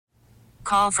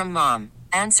call from mom.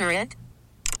 Answer it.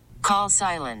 Call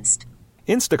silenced.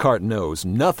 Instacart knows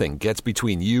nothing gets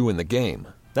between you and the game.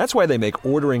 That's why they make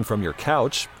ordering from your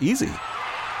couch easy.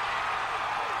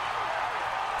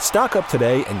 Stock up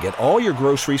today and get all your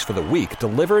groceries for the week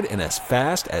delivered in as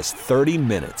fast as 30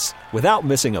 minutes without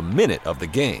missing a minute of the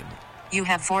game. You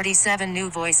have 47 new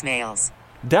voicemails.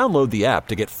 Download the app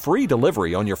to get free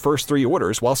delivery on your first 3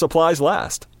 orders while supplies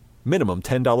last. Minimum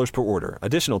 $10 per order.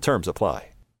 Additional terms apply.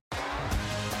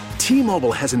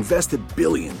 T-Mobile has invested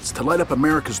billions to light up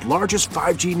America's largest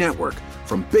 5G network,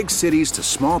 from big cities to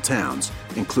small towns,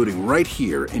 including right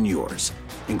here in yours.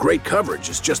 And great coverage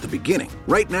is just the beginning.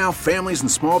 Right now, families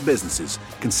and small businesses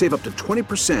can save up to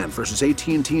 20% versus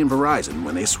AT&T and Verizon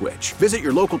when they switch. Visit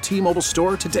your local T-Mobile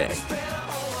store today.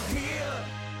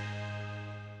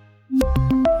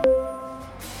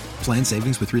 Plan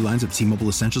savings with 3 lines of T-Mobile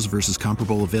Essentials versus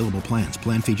comparable available plans.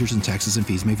 Plan features and taxes and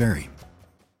fees may vary.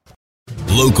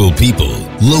 Local people,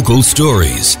 local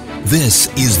stories. This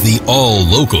is the All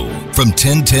Local from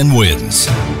 1010 Wins.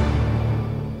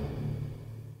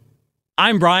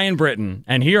 I'm Brian Britton,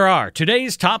 and here are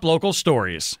today's top local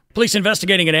stories. Police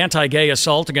investigating an anti-gay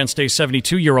assault against a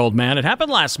 72-year-old man. It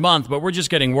happened last month, but we're just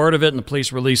getting word of it, and the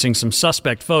police releasing some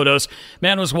suspect photos.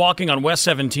 Man was walking on West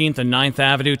 17th and 9th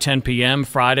Avenue, 10 p.m.,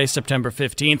 Friday, September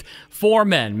 15th. 4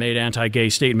 men made anti-gay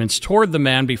statements toward the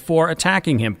man before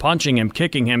attacking him, punching him,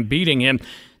 kicking him, beating him.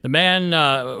 The man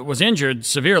was injured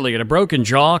severely at a broken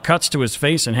jaw, cuts to his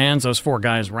face and hands. Those 4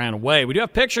 guys ran away. We do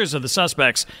have pictures of the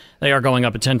suspects. They are going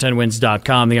up at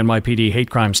 1010wins.com. The NYPD Hate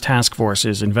Crimes Task Force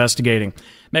is investigating.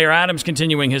 Mayor Adams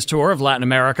continuing his tour of Latin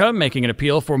America, making an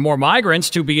appeal for more migrants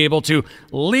to be able to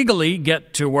legally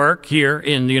get to work here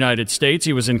in the United States.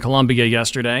 He was in Colombia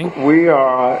yesterday. We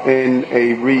are in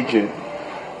a region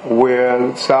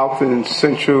where South and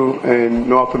Central and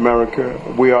North America,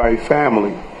 we are a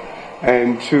family.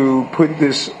 And to put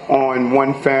this on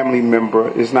one family member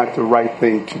is not the right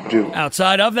thing to do.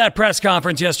 Outside of that press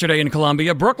conference yesterday in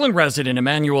Columbia, Brooklyn resident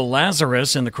Emmanuel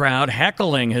Lazarus in the crowd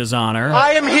heckling his honor.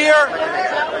 I am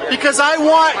here because I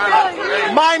want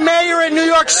my mayor in New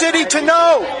York City to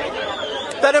know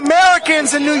that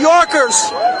Americans and New Yorkers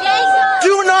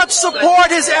do not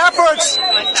support his efforts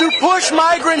to push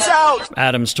migrants out.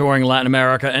 Adams touring Latin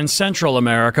America and Central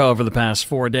America over the past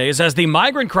 4 days. As the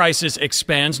migrant crisis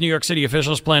expands, New York City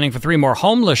officials planning for 3 more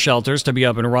homeless shelters to be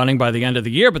up and running by the end of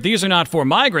the year. But these are not for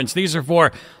migrants. These are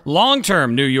for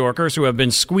long-term New Yorkers who have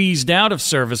been squeezed out of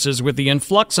services with the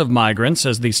influx of migrants,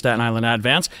 says the Staten Island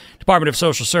Advance. Department of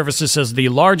Social Services says the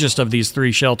largest of these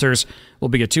 3 shelters will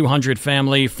be a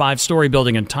 200-family, 5-story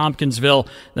building in Tompkinsville.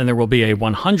 Then there will be a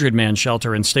 100-man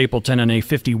shelter in Stapleton and a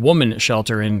 50-woman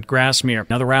shelter in Grassmere.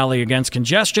 Another rally against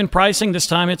congestion pricing. This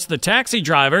time it's the taxi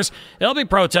drivers. They'll be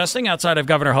protesting outside of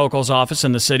Governor Hochul's office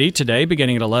in the city today,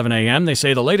 beginning at 11 a.m. They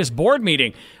say the latest board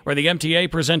meeting where the MTA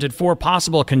presented 4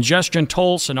 possible congestion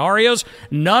toll scenarios,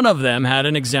 none of them had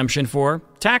an exemption for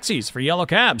taxis, for yellow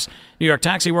cabs. New York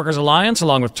Taxi Workers Alliance,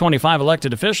 along with 25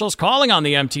 elected officials, calling on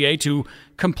the MTA to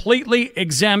completely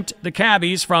exempt the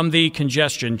cabbies from the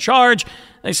congestion charge.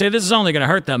 They say this is only going to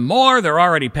hurt them more. They're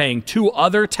already paying 2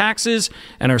 other taxes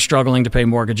and are struggling to pay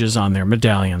mortgages on their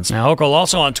medallions. Now, Hochul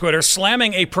also on Twitter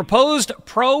slamming a proposed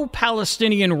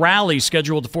pro-Palestinian rally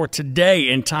scheduled for today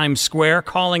in Times Square,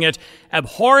 calling it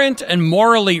abhorrent and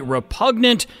morally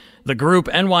repugnant. The group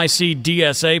NYC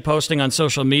DSA posting on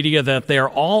social media that their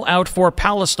All Out for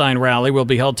Palestine rally will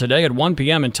be held today at 1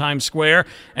 p.m. in Times Square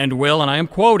and will, and I am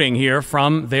quoting here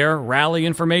from their rally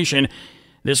information,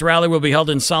 this rally will be held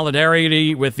in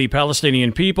solidarity with the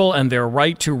Palestinian people and their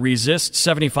right to resist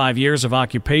 75 years of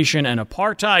occupation and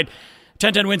apartheid.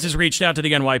 1010 Wins has reached out to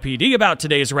the NYPD about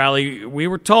today's rally. We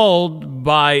were told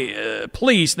by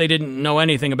police they didn't know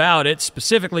anything about it,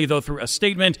 specifically, though, through a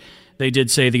statement. They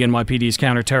did say the NYPD's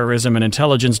Counterterrorism and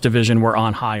Intelligence Division were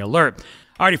on high alert.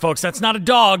 Alrighty, folks, that's not a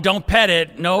dog. Don't pet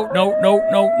it. No.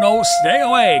 Stay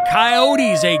away.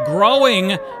 Coyotes, a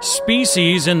growing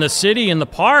species in the city, in the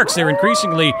parks. They're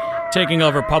increasingly taking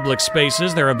over public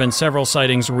spaces. There have been several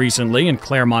sightings recently in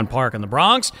Claremont Park in the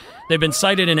Bronx. They've been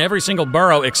sighted in every single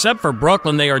borough except for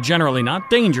Brooklyn. They are generally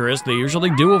not dangerous. They usually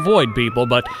do avoid people,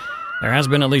 but there has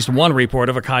been at least one report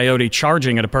of a coyote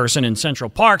charging at a person in Central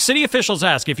Park. City officials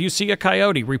ask if you see a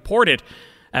coyote, report it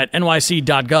at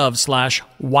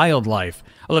nyc.gov/wildlife.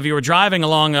 Well, if you were driving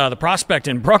along the Prospect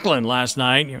in Brooklyn last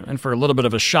night, you're in for a little bit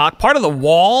of a shock. Part of the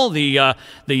wall, the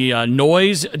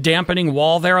noise dampening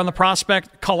wall there on the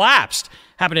Prospect, collapsed.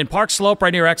 Happened in Park Slope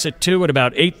right near Exit 2 at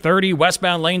about 8:30.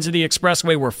 Westbound lanes of the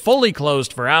expressway were fully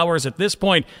closed for hours. At this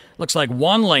point, Looks like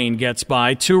one lane gets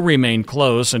by, two remain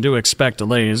closed, and do expect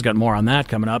delays. Got more on that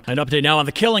coming up. An update now on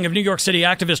the killing of New York City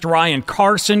activist Ryan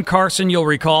Carson. Carson, you'll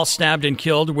recall, stabbed and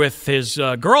killed with his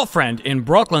girlfriend in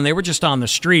Brooklyn. They were just on the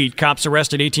street. Cops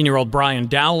arrested 18-year-old Brian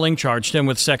Dowling, charged him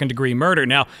with second-degree murder.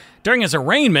 Now, during his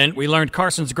arraignment, we learned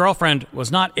Carson's girlfriend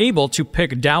was not able to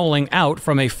pick Dowling out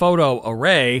from a photo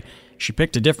array. She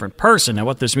picked a different person. Now,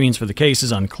 what this means for the case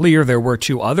is unclear. There were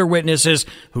two other witnesses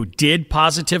who did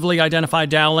positively identify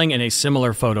Dowling in a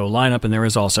similar photo lineup, and there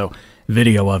is also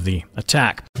video of the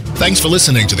attack. Thanks for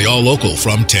listening to the All Local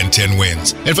from 1010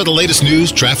 Wins. And for the latest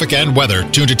news, traffic, and weather,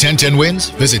 tune to 1010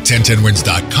 Wins, visit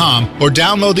 1010wins.com, or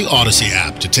download the Odyssey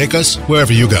app to take us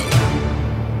wherever you go.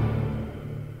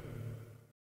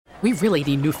 We really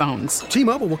need new phones.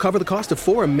 T-Mobile will cover the cost of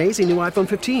 4 amazing new iPhone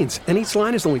 15s, and each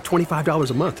line is only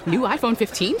 $25 a month. New iPhone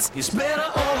 15s? It's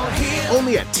better over here.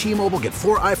 Only at T-Mobile, get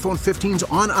 4 iPhone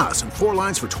 15s on us and 4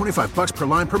 lines for $25 per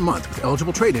line per month with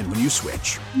eligible trade-in when you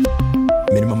switch.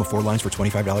 Minimum of 4 lines for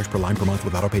 $25 per line per month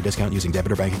with autopay discount using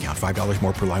debit or bank account. $5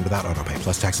 more per line without autopay,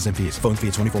 plus taxes and fees. Phone fee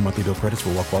at 24 monthly bill credits for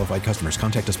well-qualified customers.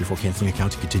 Contact us before canceling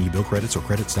account to continue bill credits or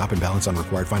credit stop and balance on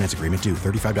required finance agreement due.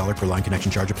 $35 per line connection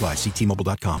charge applies. See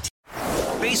T-Mobile.com.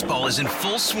 Baseball is in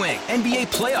full swing. NBA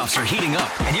playoffs are heating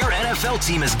up, and your NFL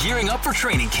team is gearing up for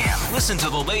training camp. Listen to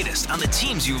the latest on the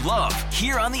teams you love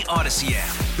here on the Odyssey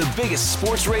app. The biggest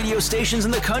sports radio stations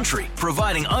in the country,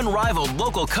 providing unrivaled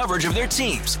local coverage of their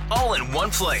teams, all in one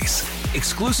place.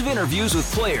 Exclusive interviews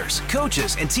with players,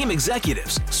 coaches, and team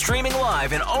executives, streaming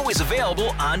live and always available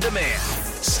on demand.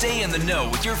 Stay in the know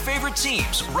with your favorite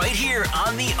teams right here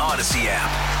on the Odyssey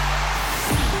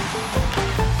app.